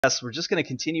we're just going to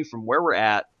continue from where we're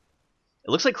at.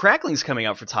 It looks like Crackling's coming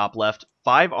out for top left.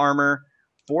 5 armor,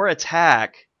 4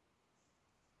 attack.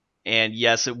 And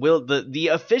yes, it will. The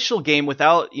official game,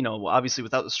 without, obviously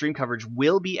without the stream coverage,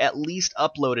 will be at least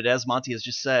uploaded, as Monty has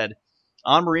just said,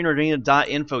 on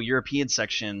marinearena.info European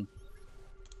section.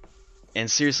 And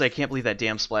seriously, I can't believe that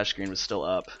damn splash screen was still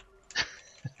up.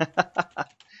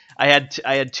 I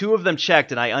had 2 of them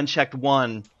checked, and I unchecked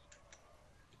one,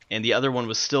 and the other one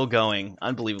was still going.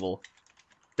 Unbelievable.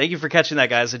 Thank you for catching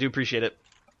that, guys. I do appreciate it.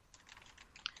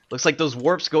 Looks like those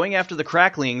warps going after the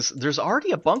Cracklings. There's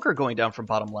already a bunker going down from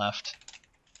bottom left.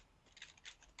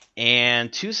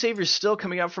 And 2 saviors still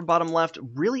coming out from bottom left.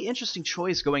 Really interesting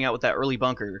choice going out with that early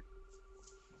bunker.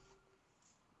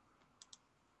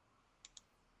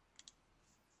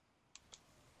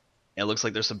 And it looks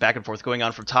like there's some back and forth going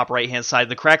on from top right-hand side.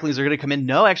 The Cracklings are going to come in.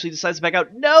 No, actually decides to back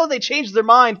out. No, they changed their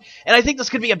mind. And I think this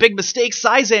could be a big mistake.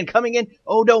 SeiZaN coming in.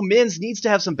 Oh no, Minz needs to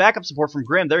have some backup support from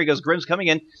Grim. There he goes. Grim's coming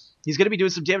in. He's going to be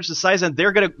doing some damage to SeiZaN.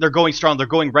 They're going strong. They're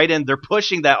going right in. They're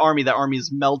pushing that army. That army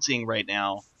is melting right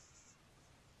now.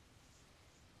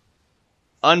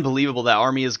 Unbelievable. That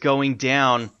army is going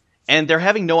down. And they're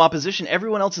having no opposition.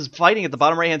 Everyone else is fighting at the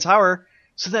bottom right-hand tower.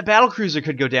 So that battlecruiser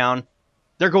could go down.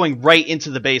 They're going right into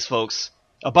the base, folks.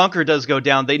 A bunker does go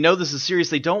down. They know this is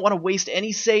serious. They don't want to waste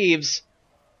any saves.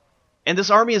 And this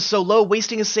army is so low,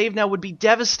 wasting a save now would be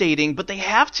devastating. But they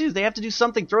have to. They have to do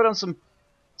something. Throw down some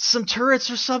turrets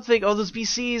or something. Oh, those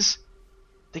BCs.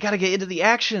 They got to get into the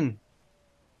action.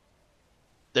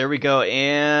 There we go.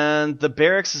 And the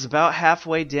barracks is about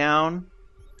halfway down.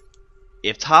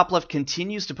 If top left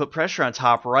continues to put pressure on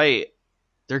top right,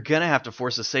 they're going to have to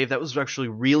force a save. That was actually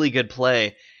really good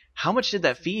play. How much did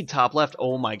that feed top left?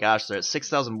 Oh my gosh, they're at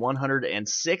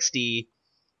 6,160.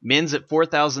 Minz at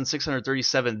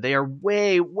 4,637. They are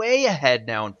way, way ahead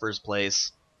now in first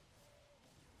place.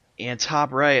 And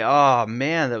top right, oh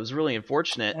man, that was really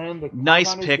unfortunate.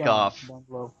 Nice pickoff.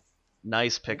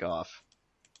 Nice pickoff.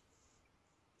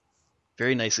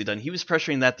 Very nicely done. He was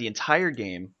pressuring that the entire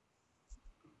game.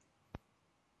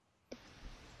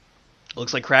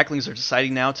 Looks like Cracklings are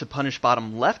deciding now to punish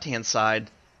bottom left-hand side.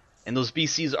 And those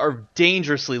BCs are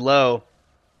dangerously low.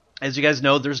 As you guys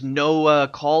know, there's no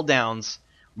call downs,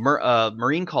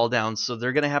 marine call downs, so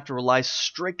they're going to have to rely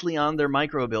strictly on their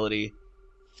micro ability.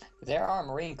 There are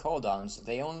marine cooldowns.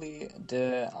 They only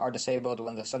are disabled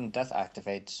when the sudden death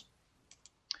activates.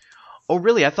 Oh,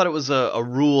 really? I thought it was a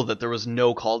rule that there was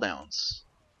no cooldowns.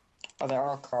 Oh, there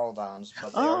are cooldowns,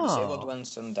 but they are disabled when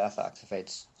sudden death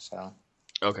activates. So.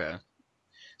 Okay.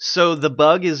 So the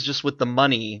bug is just with the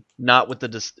money, not with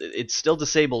the. It still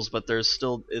disables, but there's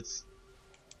an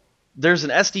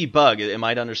SD bug. Am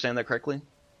I to understand that correctly?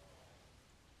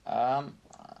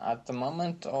 At the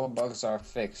moment, all bugs are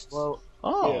fixed. Well,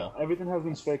 yeah, everything has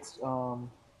been fixed. There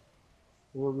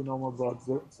will be no more bugs.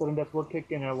 The sudden death will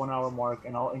kick in at 1 hour mark,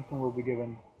 and all income will be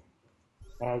given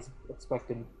as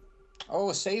expected.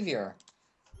 Oh, savior!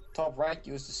 Top right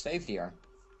used the savior.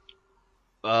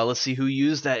 Let's see who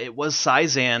used that. It was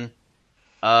SeiZaN.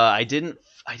 I didn't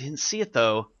see it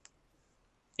though.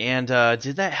 And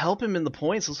did that help him in the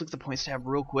points? Let's look at the points tab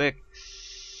real quick.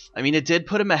 I mean, it did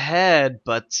put him ahead,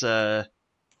 but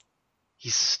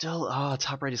he's still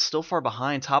top right is still far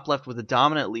behind. Top left with a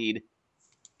dominant lead.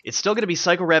 It's still going to be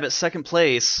psychorabbit second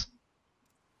place.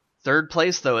 Third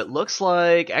place though, it looks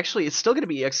like actually it's still going to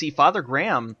be EXE Father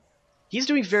Graham. He's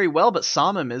doing very well, but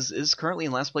Samim is currently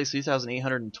in last place,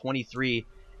 2,823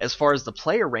 as far as the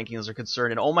player rankings are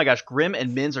concerned. And oh my gosh, Grim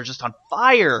and Minz are just on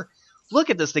fire. Look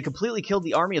at this. They completely killed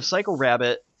the army of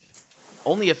psychorabbit.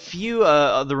 Only a few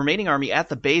of the remaining army at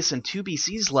the base and 2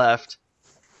 BCs left.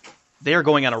 They are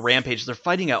going on a rampage. They're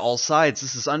fighting at all sides.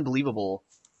 This is unbelievable.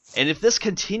 And if this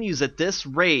continues at this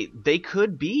rate, they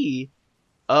could be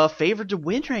favored to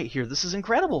win right here. This is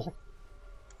incredible.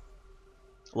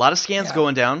 A lot of scans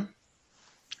going down.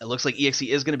 It looks like EXE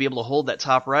is going to be able to hold that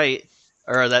top right,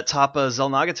 or that top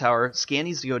Zelnaga tower. Scan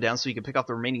needs to go down so you can pick off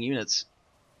the remaining units.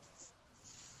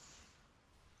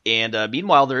 And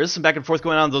meanwhile, there is some back and forth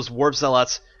going on. Those warp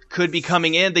zealots could be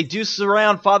coming in. They do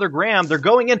surround Father Graham. They're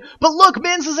going in. But look,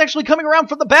 Minz is actually coming around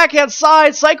from the backhand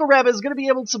side. Psychorabbit is going to be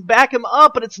able to back him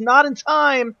up, but it's not in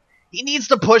time. He needs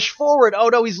to push forward. Oh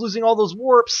no, he's losing all those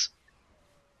warps.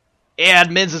 And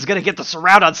Minz is going to get the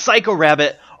surround on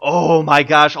Psychorabbit. Oh my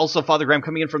gosh. Also, Father Graham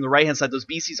coming in from the right-hand side. Those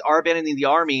BCs are abandoning the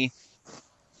army.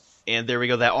 And there we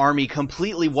go. That army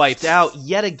completely wiped out.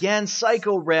 Yet again,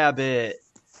 Psychorabbit.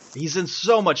 He's in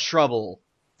so much trouble.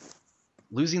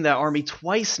 Losing that army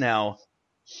twice now.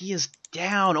 He is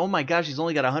down. Oh my gosh, he's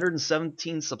only got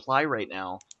 117 supply right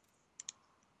now.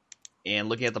 And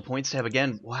looking at the points tab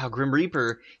again, wow,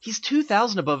 Grimreaper, he's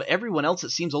 2,000 above everyone else.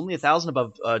 It seems only 1,000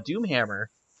 above Doomhammer.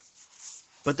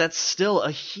 But that's still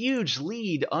a huge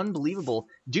lead. Unbelievable.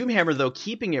 Doomhammer, though,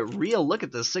 keeping it real. Look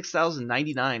at this,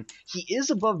 6,099. He is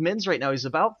above Minz right now. He's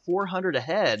about 400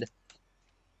 ahead.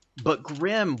 But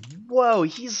Grim, whoa,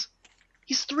 he's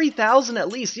 3,000 at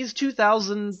least. He's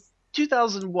 2,000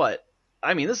 what?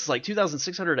 I mean, this is like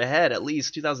 2,600 ahead at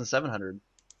least, 2,700.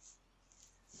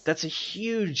 That's a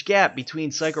huge gap between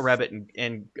psychorabbit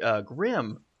and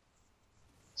Grim.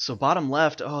 So bottom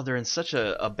left, oh, they're in such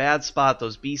a bad spot.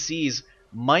 Those BCs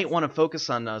might want to focus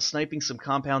on sniping some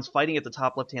compounds, fighting at the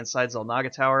top left-hand side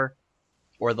Xel'Naga tower,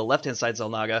 or the left-hand side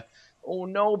Xel'Naga. Oh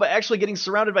no, but actually getting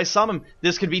surrounded by SeiZaN.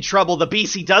 This could be trouble. The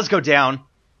BC does go down.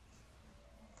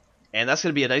 And that's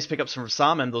going to be a nice pickup from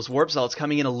SeiZaN. Those Warp Zealots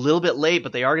coming in a little bit late,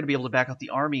 but they are going to be able to back up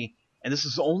the army. And this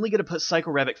is only going to put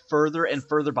psychorabbit further and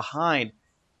further behind.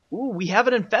 Ooh, we have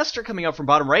an Infestor coming out from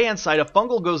bottom right-hand side. A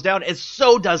Fungal goes down, and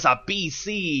so does a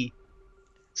BC.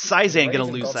 SeiZaN going to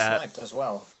lose that. Sniped as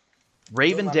well.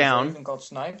 Raven down. Raven got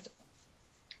sniped.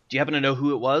 Do you happen to know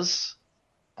who it was?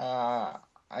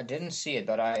 I didn't see it,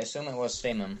 but I assume it was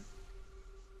SeiZaN.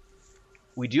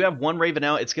 We do have one Raven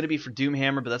out. It's going to be for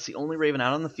Doomhammer, but that's the only Raven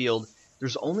out on the field.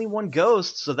 There's only one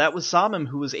Ghost, so that was SeiZaN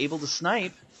who was able to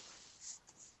snipe.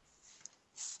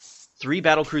 3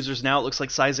 battlecruisers now. It looks like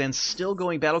SeiZan's still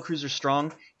going battlecruiser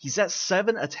strong. He's at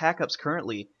 7 attack ups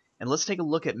currently. And let's take a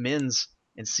look at Minz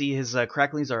and see his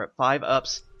cracklings are at 5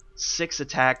 ups, 6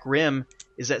 attack. Grim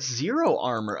is at 0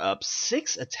 armor up,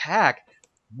 6 attack.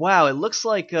 Wow, it looks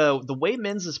like the way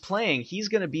Minz is playing, he's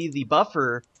going to be the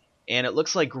buffer. And it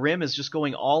looks like Grim is just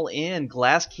going all in.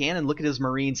 Glass cannon. Look at his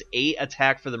Marines. 8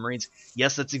 attack for the Marines.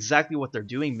 Yes, that's exactly what they're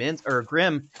doing.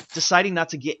 Grim deciding not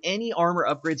to get any armor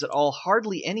upgrades at all.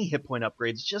 Hardly any hit point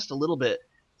upgrades. Just a little bit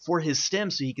for his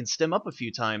stem so he can stem up a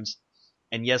few times.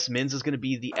 And yes, Minz is going to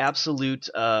be the absolute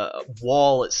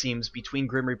wall, it seems, between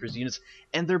Grimreaper's units.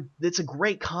 And it's a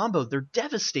great combo. They're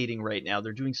devastating right now.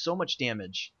 They're doing so much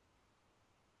damage.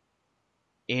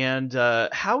 And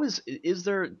how is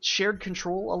there shared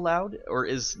control allowed, or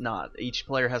is not? Each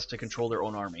player has to control their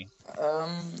own army.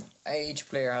 Each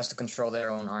player has to control their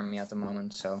own army at the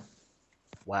moment. So.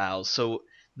 Wow. So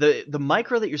the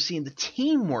micro that you're seeing, the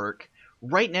teamwork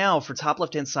right now for top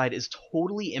left hand side is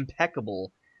totally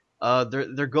impeccable.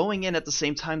 They're going in at the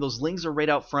same time. Those Lings are right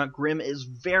out front. Grim is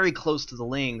very close to the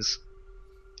Lings,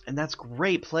 and that's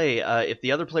great play. If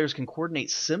the other players can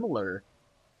coordinate similar.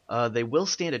 They will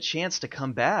stand a chance to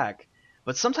come back.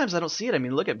 But sometimes I don't see it. I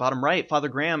mean, look at bottom right. Father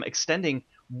Graham extending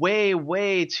way,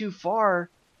 way too far.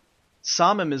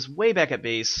 SeiZaN is way back at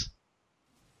base.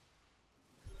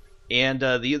 And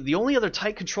the only other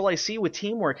tight control I see with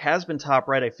teamwork has been top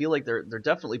right. I feel like they're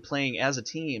definitely playing as a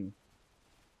team.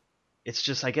 It's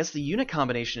just, I guess the unit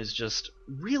combination is just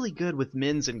really good with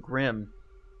Minz and Grim.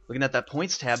 Looking at that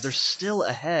points tab, they're still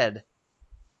ahead.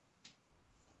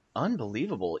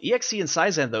 Unbelievable. EXE and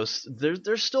SeiZaN, though,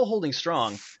 they're still holding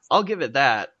strong. I'll give it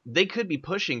that. They could be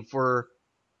pushing for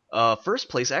first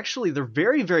place. Actually, they're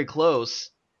very, very close.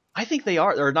 I think they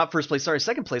are. Or not first place, sorry,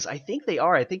 second place. I think they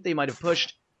are. I think they might have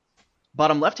pushed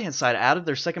bottom left-hand side out of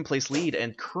their second place lead.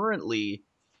 And currently,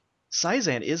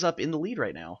 SeiZaN is up in the lead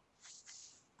right now.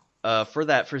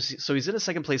 So he's in a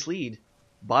second place lead.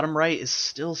 Bottom right is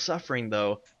still suffering,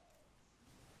 though.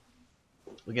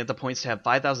 Looking at the points tab,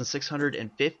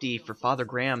 5,650 for Father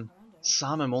Graham.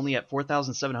 SeiZaN only at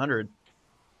 4,700.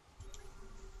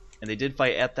 And they did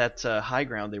fight at that high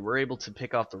ground. They were able to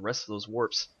pick off the rest of those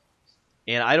warps.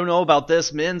 And I don't know about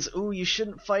this, Minz. Ooh, you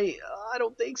shouldn't fight. I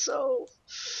don't think so.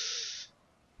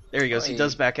 There he goes. He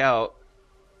does back out.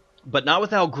 But not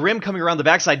without Grim coming around the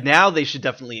backside. Now they should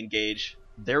definitely engage.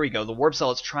 There we go. The Warp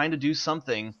Zealot's trying to do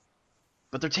something.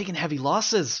 But they're taking heavy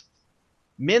losses.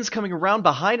 Minz coming around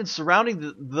behind and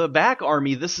surrounding the back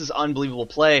army. This is unbelievable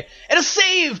play. And a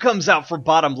save comes out for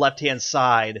bottom left-hand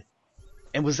side.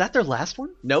 And was that their last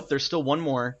one? Nope, there's still one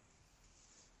more.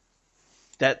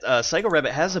 That psychorabbit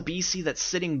has a BC that's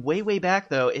sitting way, way back,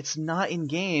 though. It's not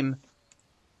in-game.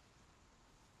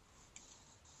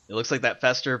 It looks like that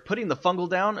Fester putting the fungal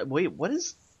down. Wait, what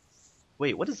is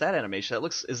that animation?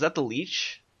 Is that the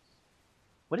leech?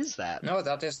 What is that? No,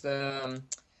 that is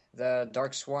the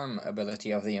Dark Swarm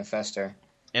ability of the Infestor.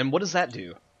 And what does that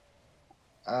do?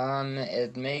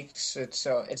 It makes it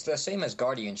so it's the same as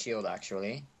Guardian Shield,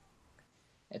 actually.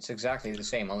 It's exactly the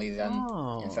same, only then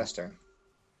Infestor.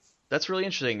 That's really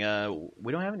interesting.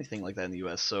 We don't have anything like that in the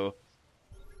US, so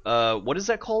what is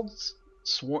that called?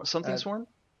 Swarm?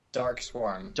 Dark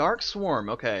Swarm. Dark Swarm,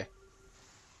 okay.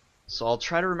 So I'll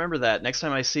try to remember that. Next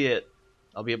time I see it,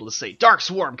 I'll be able to say Dark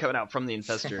Swarm coming out from the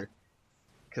Infestor.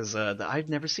 because I've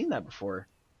never seen that before.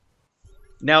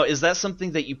 Now, is that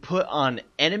something that you put on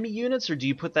enemy units, or do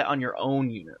you put that on your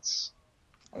own units?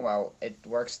 Well, it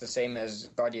works the same as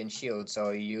Guardian Shield,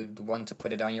 so you'd want to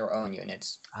put it on your own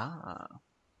units. Ah.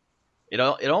 It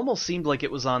almost seemed like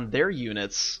it was on their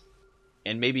units,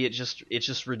 and maybe it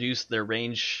just reduced their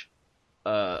range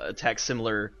attack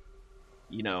similar,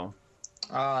 you know.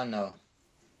 No.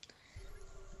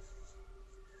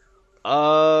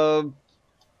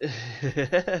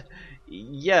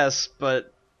 Yes,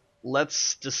 but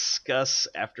let's discuss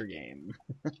after game.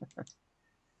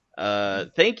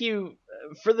 Thank you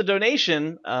for the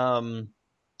donation.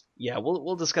 Yeah,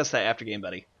 we'll discuss that after game,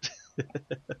 buddy.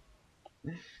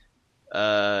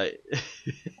 I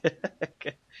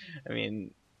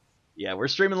mean, yeah, we're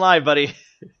streaming live, buddy.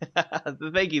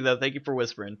 Thank you, though. Thank you for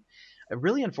whispering.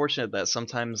 Really unfortunate that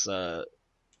sometimes. I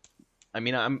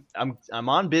mean, I'm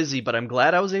on busy, but I'm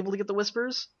glad I was able to get the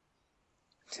whispers.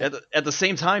 At the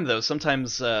same time, though,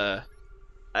 sometimes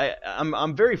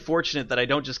I'm very fortunate that I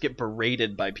don't just get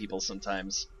berated by people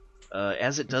sometimes,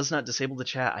 as it does not disable the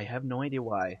chat. I have no idea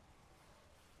why,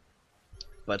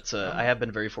 but I have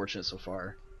been very fortunate so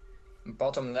far.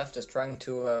 Bottom left is trying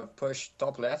to push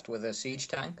top left with a siege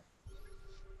tank.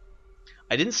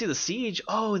 I didn't see the siege.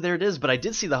 Oh, there it is. But I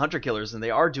did see the hunter killers, and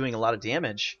they are doing a lot of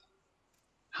damage.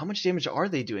 How much damage are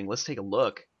they doing? Let's take a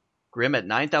look. Grim at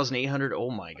 9,800.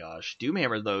 Oh my gosh.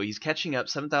 Doomhammer, though, he's catching up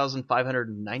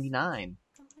 7,599.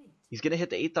 He's going to hit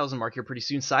the 8,000 mark here pretty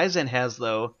soon. SeiZaN has,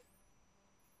 though.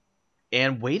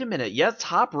 And wait a minute. Yeah,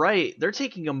 top right. They're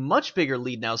taking a much bigger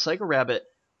lead now. psychorabbit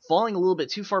falling a little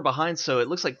bit too far behind, so it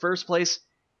looks like first place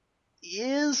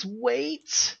is...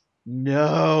 Wait.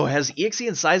 No. Has EXE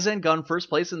and SeiZaN gone first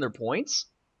place in their points?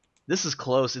 This is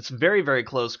close. It's very, very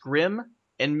close. Grim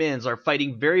and Minz are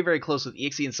fighting very, very close with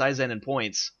EXE and SeiZaN in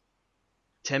points.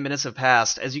 10 minutes have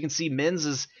passed. As you can see,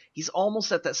 Minz he's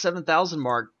almost at that 7,000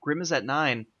 mark. Grim is at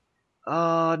 9.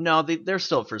 No, they're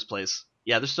still at first place.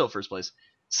 Yeah, they're still at first place.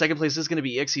 Second place is going to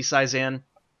be EXE, SeiZaN.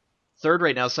 Third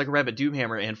right now, psychorabbit,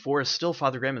 Doomhammer, and 4 is still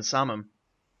Father Graham and Samum.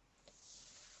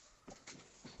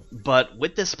 But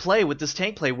with this play, with this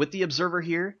tank play, with the observer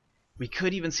here, we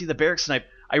could even see the barrack snipe.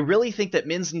 I really think that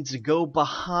Minz needs to go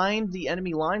behind the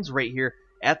enemy lines right here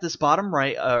at this bottom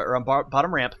right, or on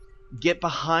bottom ramp, get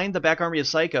behind the back army of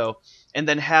Psycho, and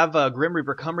then have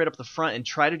Grimreaper come right up the front and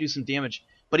try to do some damage.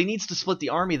 But he needs to split the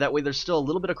army, that way there's still a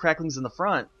little bit of cracklings in the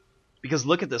front. Because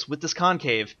look at this, with this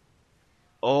concave.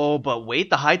 Oh, but wait,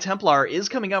 the High Templar is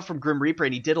coming out from Grimreaper,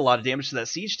 and he did a lot of damage to that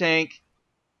siege tank.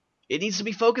 It needs to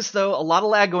be focused, though. A lot of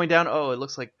lag going down. Oh, it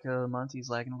looks like Monty's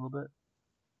lagging a little bit.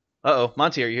 Uh-oh.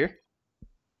 Monty, are you here?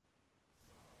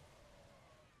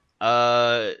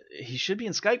 He should be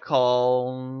in Skype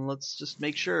call. Let's just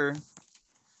make sure.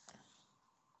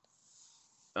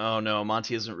 Oh, no.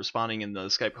 Monty isn't responding in the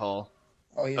Skype call.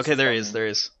 Oh, okay, there he is. There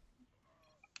he is.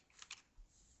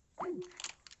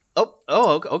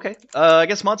 Oh, okay. I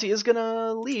guess Monty is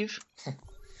gonna leave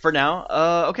for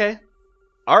now. Okay.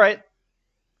 Alright.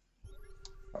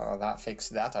 That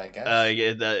fixed that, I guess.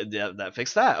 Yeah, that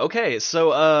fixed that. Okay,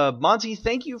 so, Monty,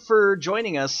 thank you for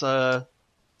joining us.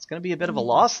 It's gonna be a bit of a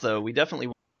loss, though. We definitely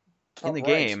won in the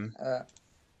game.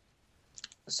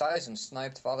 SeiZaN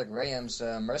sniped Father Graham's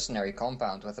mercenary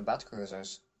compound with the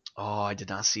Batcruisers. Oh, I did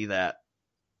not see that.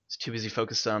 I was too busy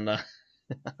focused on...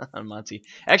 on Monty.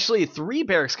 Actually, 3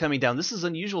 barracks coming down. This is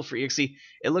unusual for EXE.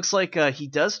 It looks like he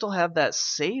does still have that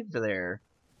save there.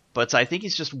 But I think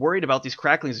he's just worried about these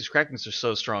cracklings. These cracklings are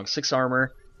so strong. 6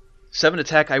 armor, 7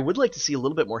 attack. I would like to see a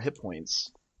little bit more hit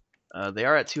points. They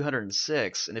are at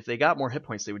 206, and if they got more hit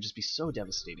points, they would just be so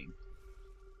devastating.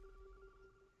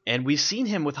 And we've seen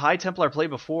him with High Templar play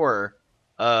before,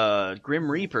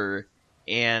 Grimreaper,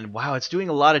 and wow, it's doing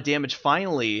a lot of damage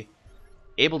finally.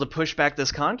 Able to push back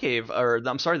this concave, or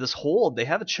I'm sorry, this hold. They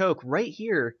have a choke right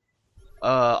here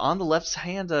on the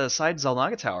left-hand side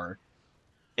Xel'Naga Tower.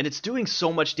 And it's doing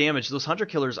so much damage. Those hunter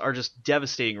killers are just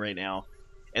devastating right now.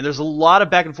 And there's a lot of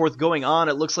back and forth going on.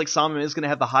 It looks like Samum is going to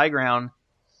have the high ground.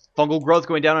 Fungal growth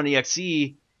going down on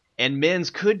EXE. And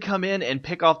Minz could come in and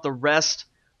pick off the rest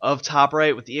of top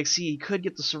right with the EXE. He could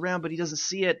get the surround, but he doesn't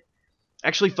see it.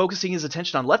 Actually focusing his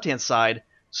attention on left-hand side.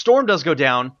 Storm does go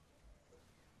down.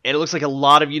 And it looks like a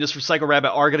lot of units for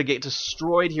psychorabbit are going to get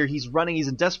destroyed here. He's running. He's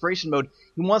in desperation mode.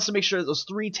 He wants to make sure that those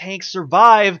 3 tanks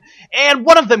survive. And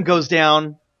one of them goes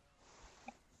down.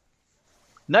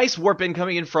 Nice warp in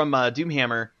coming in from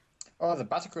Doomhammer. Oh, the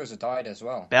Battlecruiser died as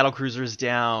well. Battlecruiser's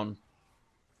down.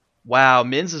 Wow,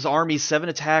 Minz's army 7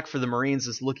 attack for the Marines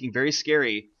is looking very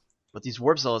scary. But these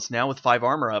warp zealots now with 5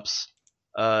 armor ups.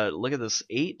 Look at this,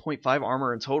 8.5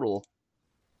 armor in total.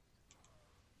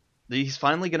 He's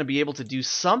finally going to be able to do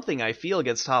something, I feel,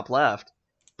 against top left,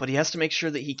 but he has to make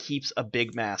sure that he keeps a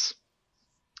big mass.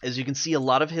 As you can see, a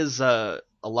lot of his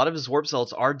warp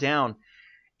zealots are down,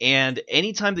 and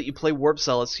anytime that you play warp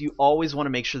zealots, you always want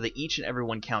to make sure that each and every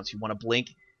one counts. You want to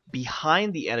blink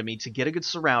behind the enemy to get a good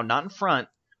surround, not in front,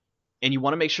 and you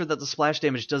want to make sure that the splash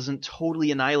damage doesn't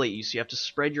totally annihilate you, so you have to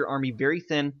spread your army very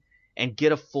thin and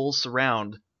get a full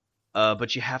surround,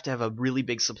 but you have to have a really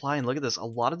big supply, and look at this, a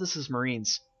lot of this is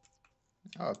Marines.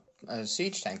 Oh, a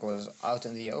siege tank was out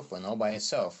in the open all by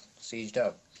itself, sieged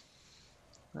up.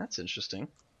 That's interesting.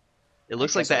 It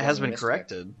looks like that has been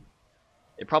corrected.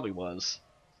 It probably was.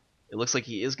 It looks like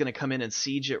he is going to come in and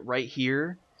siege it right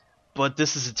here, but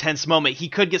this is a tense moment. He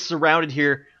could get surrounded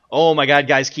here. Oh my god,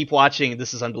 guys, keep watching.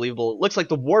 This is unbelievable. It looks like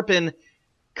the warp-in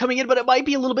coming in, but it might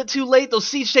be a little bit too late. Those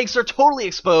siege tanks are totally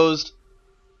exposed.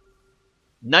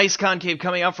 Nice concave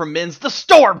coming out from Minz. The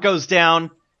storm goes down.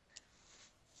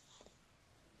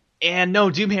 And no,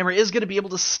 Doomhammer is going to be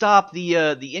able to stop the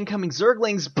incoming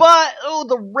Zerglings, but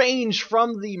the range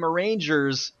from the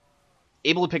Marangers,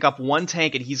 able to pick up one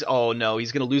tank, and he's going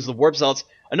to lose the warp zealots.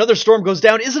 Another storm goes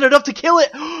down. Isn't enough to kill it?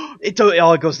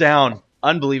 It goes down.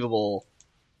 Unbelievable.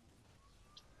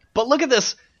 But look at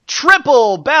this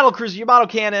triple battlecruiser Yamato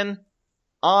cannon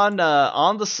on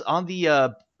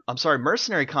the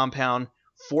mercenary compound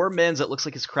for Minz. It looks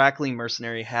like his crackling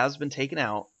mercenary has been taken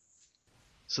out.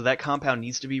 So that compound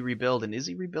needs to be rebuilt. And is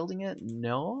he rebuilding it?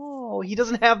 No, he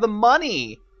doesn't have the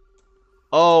money.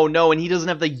 Oh no, and he doesn't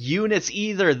have the units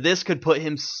either. This could put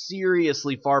him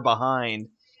seriously far behind.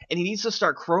 And he needs to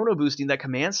start chrono boosting that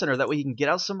command center. That way he can get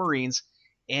out some Marines.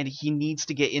 And he needs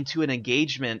to get into an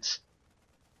engagement.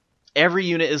 Every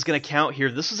unit is going to count here.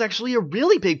 This is actually a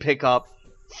really big pickup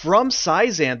from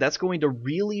SeiZaN. That's going to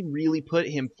really, really put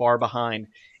him far behind.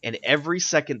 And every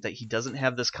second that he doesn't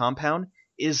have this compound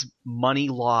is money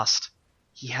lost.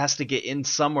 He has to get in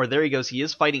somewhere. There he goes. He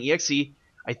is fighting EXE.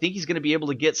 I think he's going to be able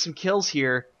to get some kills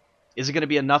here. Is it going to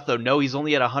be enough, though? No, he's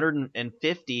only at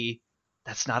 150.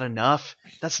 That's not enough.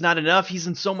 That's not enough. He's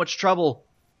in so much trouble.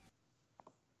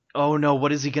 Oh, no.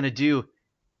 What is he going to do?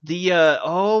 The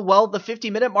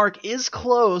 50-minute mark is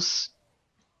close.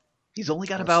 He's only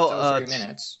got about 3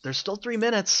 minutes. There's still 3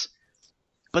 minutes.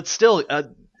 But still,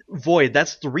 Void,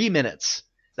 that's 3 minutes.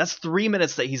 That's 3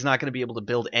 minutes that he's not going to be able to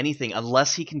build anything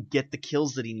unless he can get the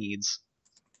kills that he needs.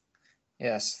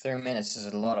 Yes, 3 minutes is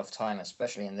a lot of time,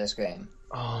 especially in this game.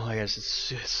 Oh my gosh,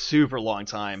 it's a super long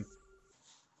time.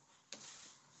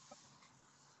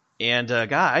 And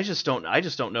God, I just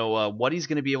don't know what he's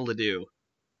going to be able to do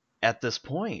at this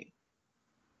point.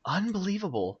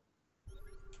 Unbelievable.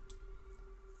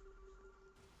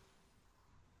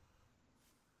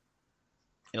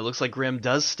 And it looks like Grim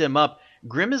does stem up.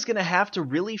 Grim is going to have to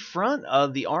really front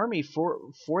the army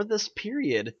for this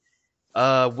period,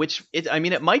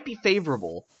 it might be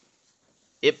favorable.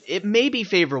 It may be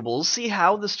favorable. We'll see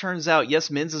how this turns out. Yes,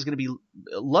 Minz is going to be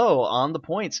low on the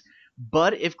points,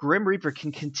 but if Grimreaper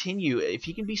can continue, if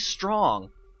he can be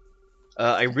strong,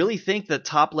 I really think that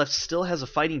top left still has a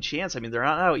fighting chance. I mean, they're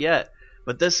not out yet,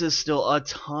 but this is still a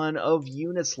ton of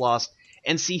units lost.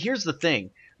 And see, here's the thing.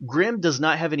 Grim does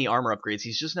not have any armor upgrades.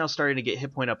 He's just now starting to get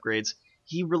hit point upgrades.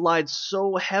 He relied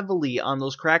so heavily on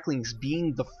those cracklings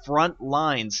being the front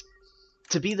lines,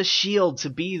 to be the shield, to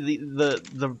be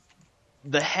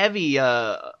the heavy,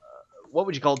 what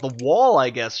would you call it, the wall,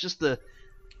 I guess, just the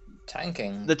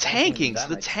tanks.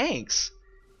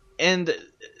 And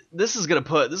this is gonna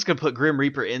put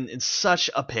Grimreaper in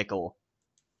such a pickle.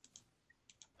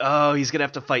 Oh, he's gonna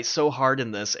have to fight so hard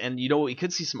in this. And you know what? We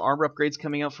could see some armor upgrades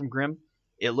coming out from Grim.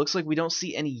 It looks like we don't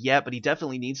see any yet, but he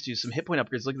definitely needs to. Some hit point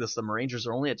upgrades. Look at this. The Marangers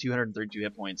are only at 232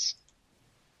 hit points.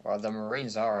 Well, the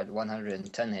Marines are at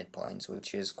 110 hit points,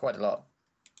 which is quite a lot.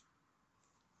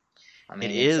 I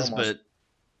mean, it is, almost... but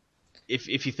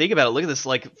if you think about it, look at this.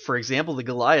 Like, for example, the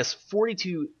Goliath,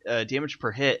 42 damage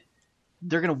per hit.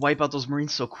 They're going to wipe out those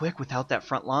Marines so quick without that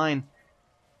front line.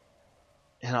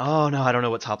 And oh no, I don't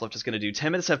know what top left is going to do.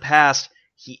 10 minutes have passed.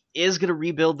 He is going to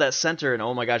rebuild that center, and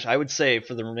oh my gosh, I would say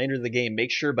for the remainder of the game,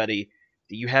 make sure, buddy,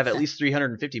 that you have at least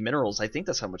 350 minerals. I think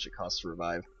that's how much it costs to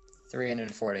revive.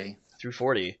 340.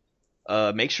 340.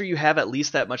 Make sure you have at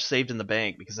least that much saved in the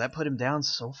bank, because that put him down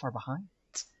so far behind.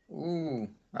 Ooh,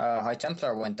 High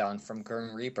Templar went down from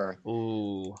Grimreaper.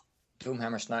 Ooh.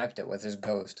 Doomhammer sniped it with his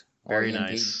ghost. Very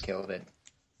nice. Killed it.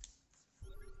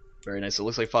 Very nice. It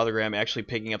looks like Father Graham actually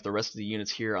picking up the rest of the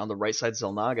units here on the right side,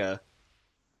 Zelnaga.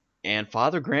 And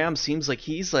Father Graham seems like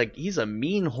he's a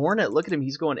mean hornet. Look at him.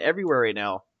 He's going everywhere right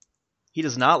now. He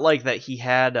does not like that he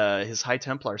had his High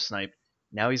Templar snipe.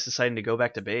 Now he's deciding to go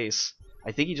back to base.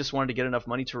 I think he just wanted to get enough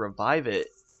money to revive it.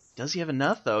 Does he have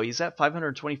enough, though? He's at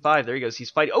 525. There he goes. He's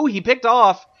fighting. Oh, he picked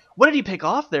off. What did he pick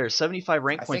off there? 75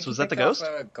 rank points. Was that the ghost?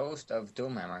 A ghost of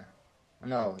Doomhammer.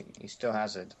 No, he still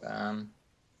has it. A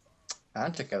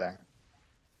hunter killer.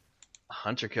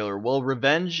 Hunter killer. Well,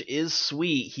 revenge is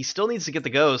sweet. He still needs to get the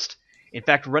ghost. In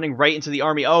fact, running right into the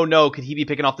army. Oh no, could he be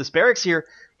picking off this barracks here?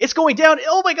 It's going down.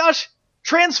 Oh my gosh!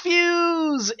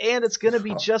 Transfuse! And it's going to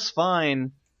be just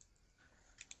fine.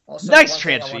 Also, nice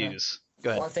transfuse. Go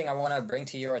ahead. One thing I want to bring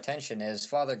to your attention is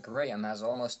Father Graham has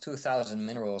almost 2,000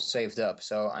 minerals saved up.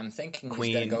 So I'm thinking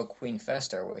he's going to go Queen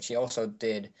Fester, which he also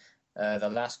did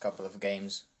the last couple of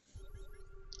games.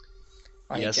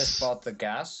 Yes. He just bought the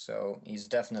gas, so he's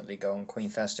definitely going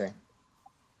Queen Fester.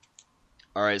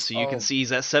 Alright, so you can see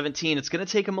he's at 17. It's going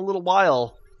to take him a little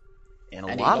while. And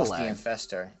a lot of lag. And he lost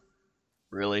the Infester.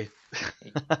 Really?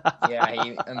 Yeah,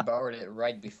 he empowered it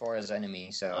right before his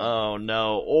enemy, so... Oh,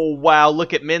 no. Oh, wow.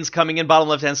 Look at Minz coming in bottom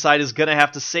left-hand side. Is going to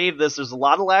have to save this. There's a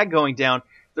lot of lag going down.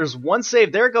 There's one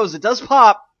save. There it goes. It does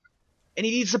pop. And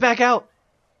he needs to back out.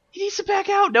 He needs to back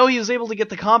out. No, he was able to get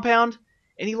the compound.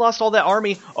 And he lost all that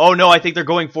army. Oh, no, I think they're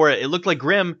going for it. It looked like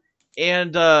Grim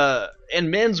and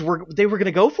Minz were going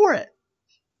to go for it.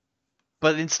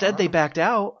 But instead, they backed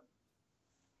out.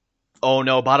 Oh,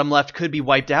 no, bottom left could be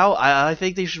wiped out. I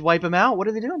think they should wipe him out. What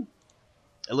are they doing?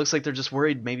 It looks like they're just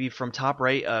worried maybe from top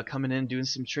right coming in doing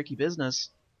some tricky business.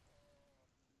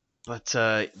 But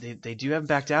they do have him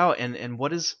backed out. And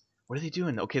what are they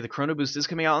doing? Okay, the Chrono Boost is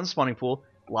coming out on the spawning pool.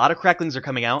 A lot of cracklings are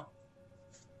coming out.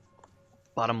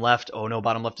 Bottom left. Oh no,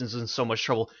 bottom left is in so much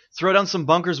trouble. Throw down some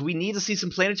bunkers. We need to see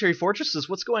some planetary fortresses.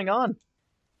 What's going on?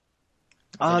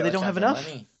 They don't have enough.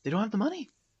 They don't have the money.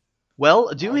 Well,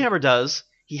 Doomhammer does.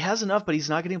 He has enough, but he's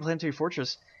not getting a planetary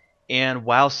fortress. And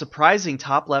while surprising,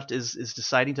 top left is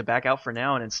deciding to back out for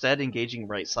now and instead engaging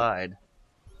right side.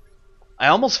 I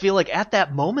almost feel like at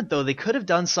that moment, though, they could have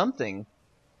done something.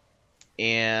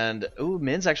 And, ooh,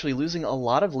 Minz actually losing a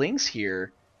lot of links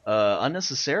here.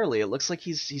 Unnecessarily. It looks like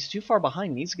he's too far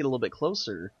behind. He needs to get a little bit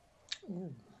closer.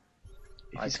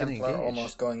 He's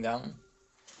almost going down.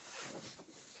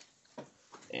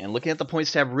 And looking at the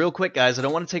points tab real quick, guys, I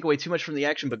don't want to take away too much from the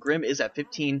action, but Grim is at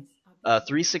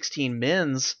 316.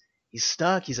 Minz, he's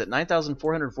stuck. He's at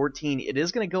 9,414. It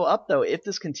is going to go up, though, if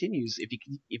this continues. If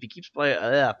he keeps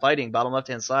fighting bottom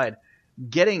left-hand side,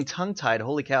 getting tongue-tied.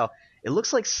 Holy cow. It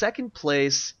looks like second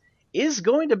place is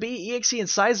going to be EXE and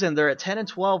SeiZaN. They're at 10 and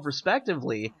 12,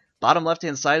 respectively. Bottom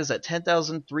left-hand side is at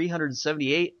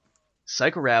 10,378.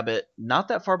 psychorabbit, not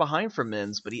that far behind from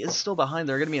Minz, but he is still behind.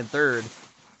 They're going to be in third.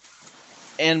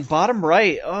 And bottom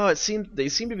right, they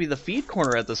seem to be the feed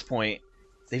corner at this point.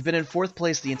 They've been in fourth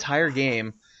place the entire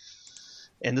game.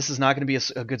 And this is not going to be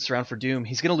a good surround for Doom.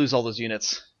 He's going to lose all those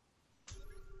units.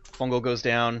 Fungal goes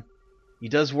down. He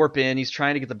does warp in. He's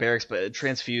trying to get the barracks, but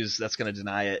transfuse, that's going to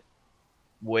deny it.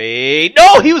 Wait.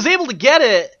 No, he was able to get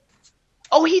it.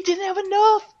 Oh, he didn't have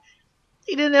enough.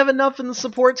 He didn't have enough in the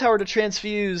support tower to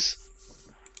transfuse.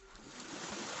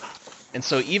 And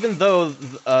so even though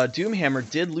Doomhammer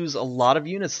did lose a lot of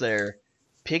units there,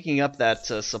 picking up that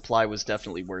supply was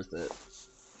definitely worth it.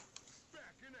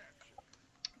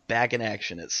 Back in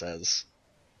action, it says.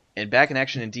 And back in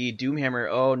action indeed.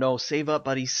 Doomhammer, oh no, save up,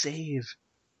 buddy, save.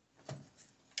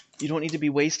 You don't need to be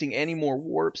wasting any more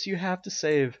warps. You have to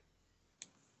save.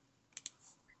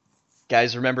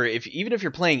 Guys, remember, even if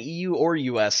you're playing EU or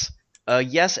US,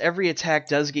 yes, every attack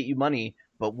does get you money,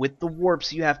 but with the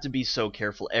warps, you have to be so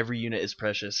careful. Every unit is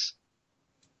precious.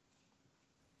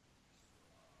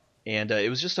 And it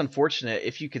was just unfortunate.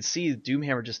 If you could see,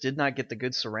 Doomhammer just did not get the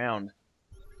good surround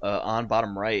on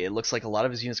bottom right. It looks like a lot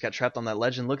of his units got trapped on that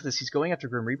legend. Look at this. He's going after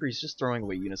Grimreaper. He's just throwing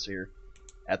away units here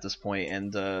at this point.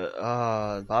 And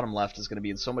bottom left is going to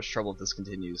be in so much trouble if this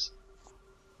continues.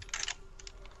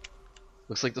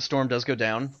 Looks like the storm does go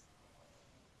down.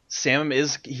 Sam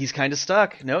he's kind of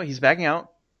stuck. No, he's backing out.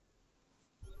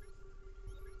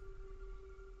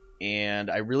 And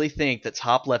I really think that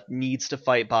top left needs to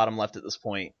fight bottom left at this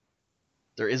point.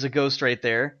 There is a ghost right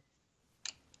there.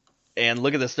 And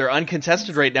look at this. They're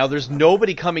uncontested right now. There's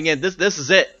nobody coming in. This is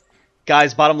it.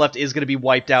 Guys, bottom left is going to be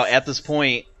wiped out at this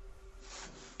point.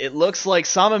 It looks like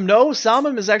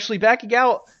Samim is actually backing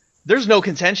out. There's no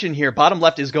contention here. Bottom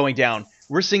left is going down.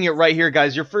 We're seeing it right here,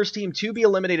 guys. Your first team to be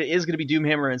eliminated is going to be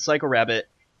Doomhammer and psychorabbit.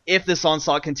 If this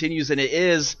onslaught continues, and it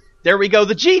is, there we go.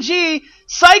 The GG!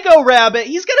 psychorabbit!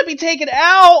 He's going to be taken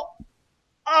out!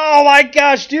 Oh my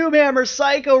gosh, Doomhammer,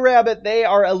 psychorabbit, they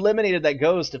are eliminated. That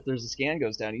ghost, if there's a scan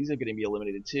goes down, he's going to be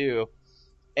eliminated too.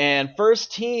 And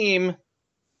first team,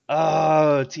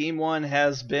 team 1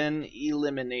 has been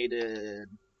eliminated.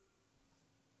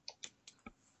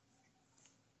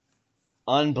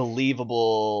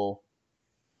 Unbelievable.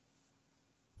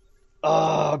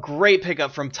 Oh, great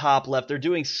pickup from top left. They're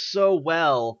doing so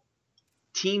well.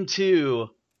 Team 2.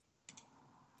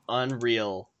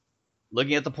 Unreal.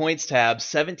 Looking at the points tab,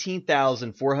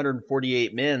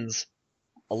 17,448 Minz,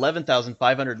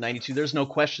 11,592. There's no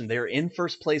question. They're in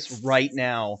first place right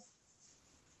now.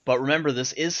 But remember,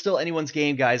 this is still anyone's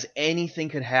game, guys. Anything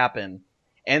could happen.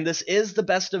 And this is the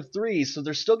best of 3, so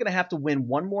they're still going to have to win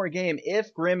one more game.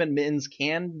 If Grim and Minz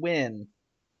can win,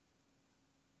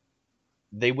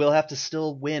 they will have to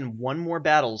still win one more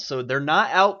battle. So they're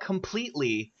not out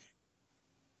completely.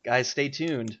 Guys, stay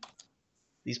tuned.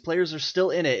 These players are still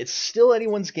in it. It's still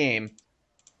anyone's game.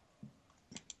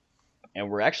 And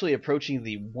we're actually approaching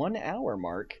the 1 hour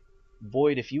mark.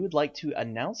 Void, if you would like to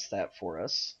announce that for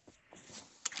us.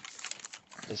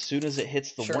 As soon as it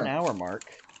hits the 1 hour mark,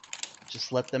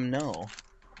 just let them know.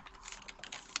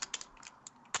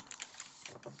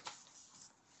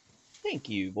 Thank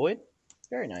you, Void.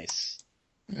 Very nice.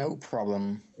 No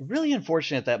problem. Really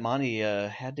unfortunate that Monty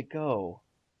had to go.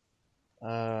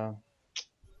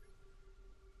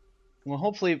 Well,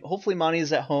 hopefully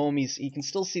Monty's at home. He can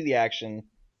still see the action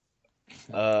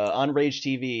on Rage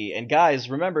TV. And guys,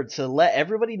 remember to let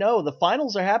everybody know the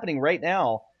finals are happening right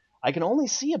now. I can only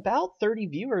see about 30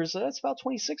 viewers. That's about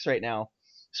 26 right now.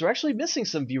 So we're actually missing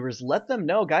some viewers. Let them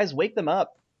know, guys. Wake them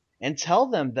up and tell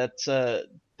them that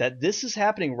that this is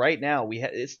happening right now.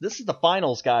 This is the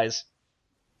finals, guys.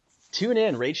 Tune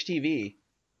in, Rage TV.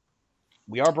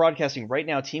 We are broadcasting right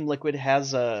now. Team Liquid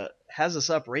has us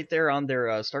up right there on their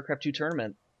StarCraft 2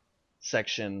 tournament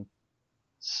section.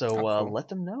 So cool. let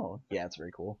them know. Yeah, it's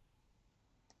very cool.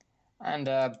 And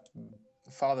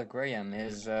Father Graham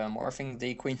is morphing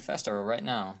the Queen Fester right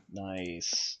now.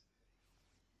 Nice.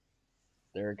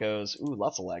 There it goes. Ooh,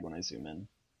 lots of lag when I zoom in.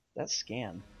 That's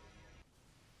scan.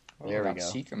 There we go.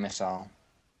 Seeker missile.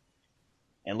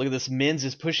 And look at this. Minz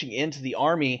is pushing into the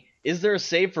army. Is there a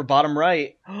save for bottom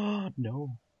right?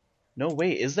 No. No,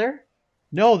 wait. Is there?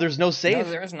 No, there's no save.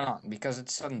 No, there is not, because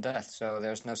it's sudden death, so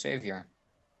there's no save here.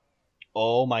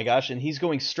 Oh my gosh, and he's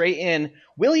going straight in.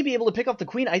 Will he be able to pick up the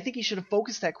queen? I think he should have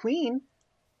focused that queen.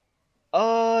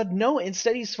 No,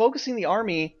 instead he's focusing the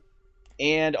army.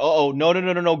 And,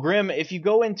 no, Grim, if you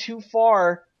go in too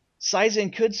far,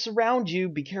 SeiZaN could surround you.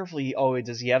 Be careful.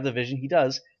 Does he have the vision? He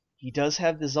does. He does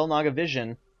have the Xel'Naga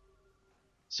vision.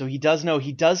 So he does know.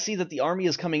 He does see that the army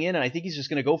is coming in, and I think he's just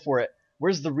going to go for it.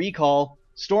 Where's the recall?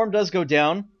 Storm does go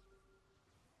down.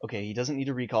 Okay, he doesn't need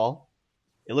a recall.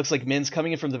 It looks like Minz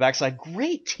coming in from the backside.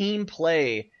 Great team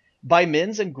play by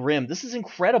Minz and Grim. This is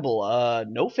incredible.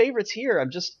 No favorites here. I'm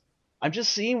just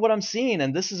seeing what I'm seeing,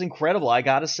 and this is incredible. I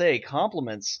gotta say,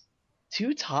 compliments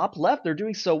to top left. They're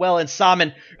doing so well, and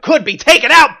Salmon could be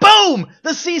taken out. Boom!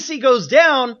 The CC goes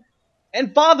down,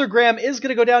 and Father Graham is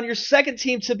gonna go down. Your second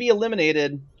team to be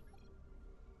eliminated.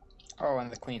 Oh,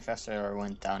 and the Queen Fester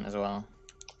went down as well.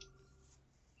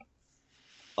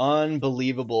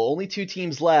 Unbelievable. Only 2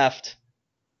 teams left.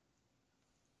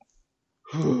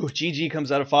 Whew, GG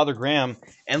comes out of Father Graham.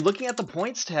 And looking at the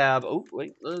points tab... Oh,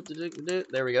 wait.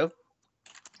 There we go.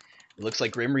 It looks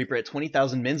like Grimreaper at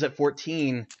 20,000, Minz at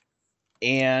 14.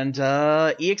 And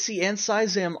EXE and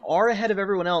SeiZaN are ahead of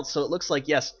everyone else. So it looks like,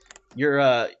 yes, you're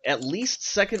at least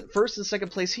first and second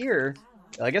place here.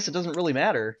 I guess it doesn't really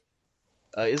matter.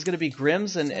 Is going to be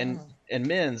Grims and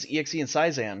Minz, EXE and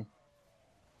SeiZaN.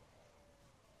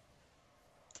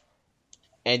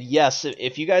 And yes,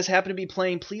 if you guys happen to be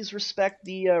playing, please respect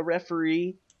the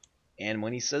referee. And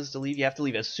when he says to leave, you have to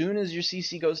leave. As soon as your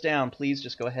CC goes down, please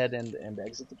just go ahead and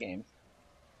exit the game.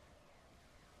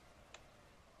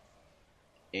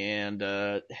 And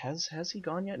has he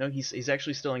gone yet? No, he's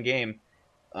actually still in game.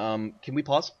 Can we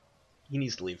pause? He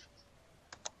needs to leave.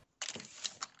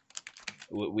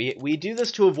 We do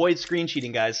this to avoid screen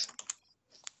cheating, guys.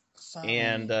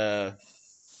 And there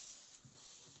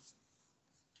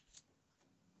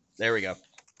we go.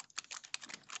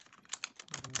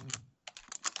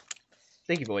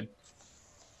 Thank you, Void.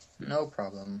 No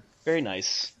problem. Very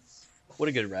nice. What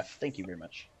a good ref. Thank you very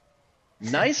much.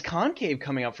 Nice concave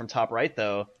coming up from top right,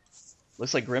 though.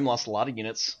 Looks like Grim lost a lot of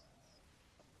units.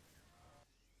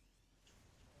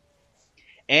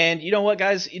 And you know what,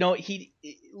 guys? You know,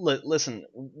 listen,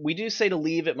 we do say to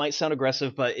leave. It might sound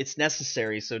aggressive, but it's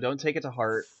necessary, so don't take it to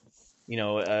heart. You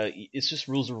know, it's just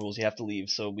rules are rules. You have to leave,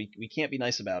 so we can't be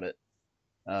nice about it.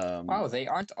 Wow, they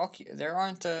aren't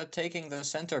taking the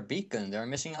center beacon. They're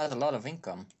missing out a lot of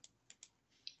income.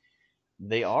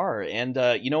 They are, and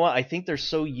you know what? I think they're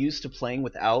so used to playing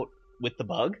with the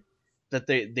bug that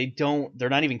they're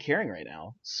not even caring right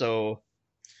now. So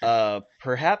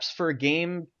perhaps for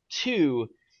game 2,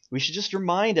 we should just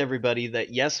remind everybody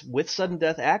that yes, with sudden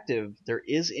death active, there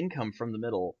is income from the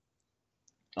middle.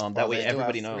 That way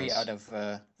everybody knows. 3 out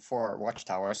of 4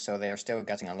 watchtowers, so they are still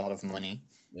getting a lot of money.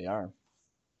 They are.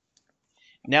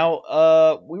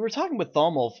 Now, we were talking with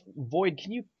Thalmolf. Void,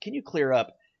 can you clear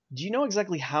up? Do you know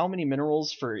exactly how many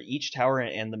minerals for each tower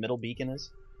and the middle beacon is?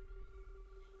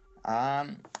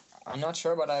 I'm not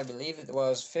sure, but I believe it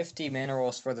was 50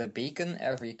 minerals for the beacon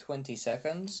every 20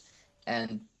 seconds,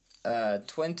 and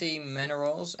 20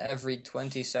 minerals every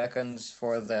 20 seconds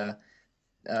for the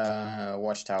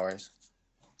watchtowers.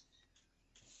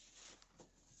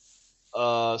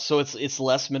 So it's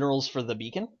less minerals for the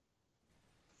beacon?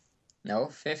 No,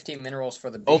 50 minerals for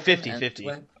the beacon. Oh, 50.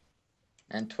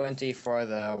 And 20 for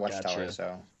the watchtower,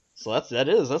 gotcha. So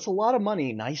that's a lot of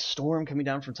money. Nice storm coming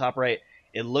down from top right.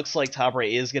 It looks like top right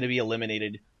is going to be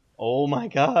eliminated. Oh my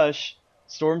gosh.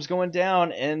 Storm's going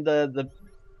down, and the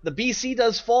BC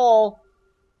does fall.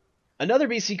 Another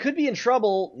BC could be in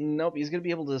trouble. Nope, he's going to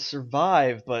be able to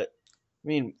survive, but I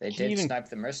mean, they did snipe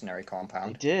the mercenary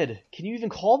compound. They did. Can you even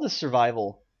call this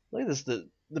survival? Look at this. The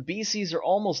BCs are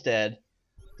almost dead.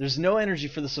 There's no energy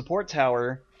for the support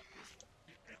tower.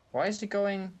 Why is he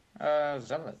going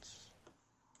zealots?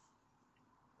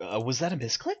 Was that a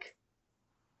misclick?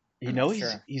 You know,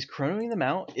 he's chronoing them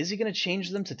out. Is he going to change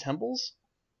them to temples?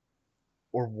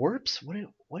 Or warps?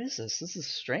 What is this? This is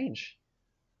strange.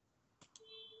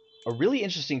 A really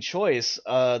interesting choice.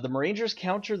 The Marangers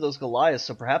counter those Goliaths,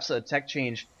 so perhaps a tech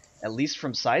change, at least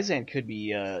from SeiZaN, could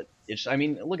be... I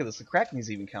mean, look at this. The Krakens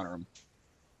even counter them.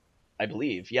 I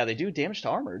believe. Yeah, they do damage to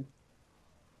armored.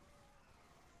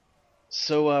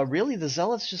 So, really, the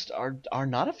Zealots just are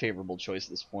not a favorable choice at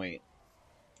this point.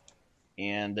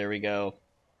 And there we go.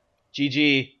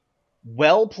 GG.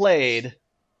 Well played.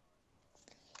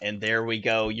 And there we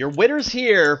go. Your winners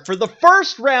here for the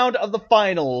first round of the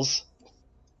finals.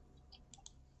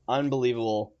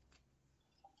 Unbelievable.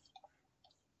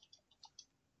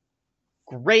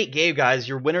 Great game, guys.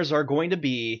 Your winners are going to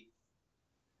be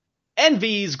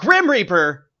Envy's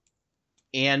Grimreaper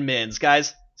and Minz.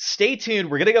 Guys, stay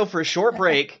tuned. We're going to go for a short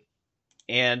break.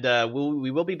 And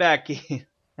we will be back.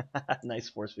 Nice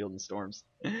force field and storms.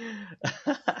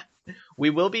 We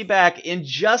will be back in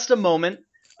just a moment.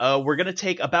 We're going to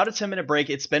take about a 10-minute break.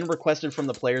 It's been requested from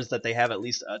the players that they have at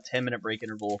least a 10-minute break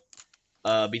interval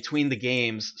between the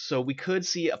games. So we could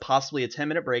see possibly a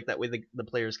 10-minute break. That way the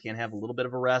players can have a little bit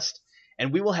of a rest.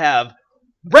 And we will have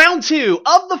round 2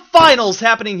 of the finals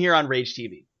happening here on Rage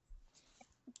TV.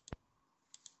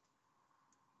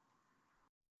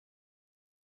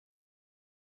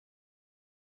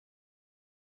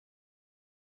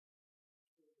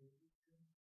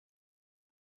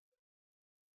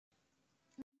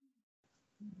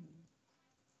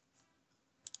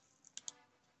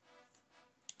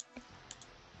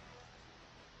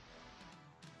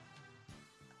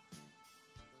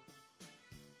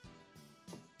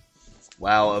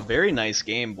 Wow, a very nice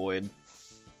game, Boyd.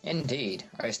 Indeed.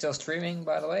 Are you still streaming,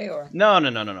 by the way, or? No.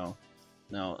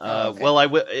 Okay. Well,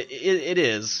 it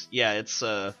is. Yeah, it's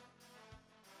got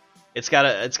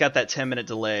that 10-minute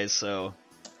delay, so.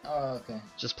 Oh, okay.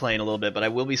 Just playing a little bit, but I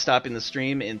will be stopping the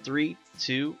stream in 3,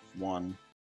 2, 1.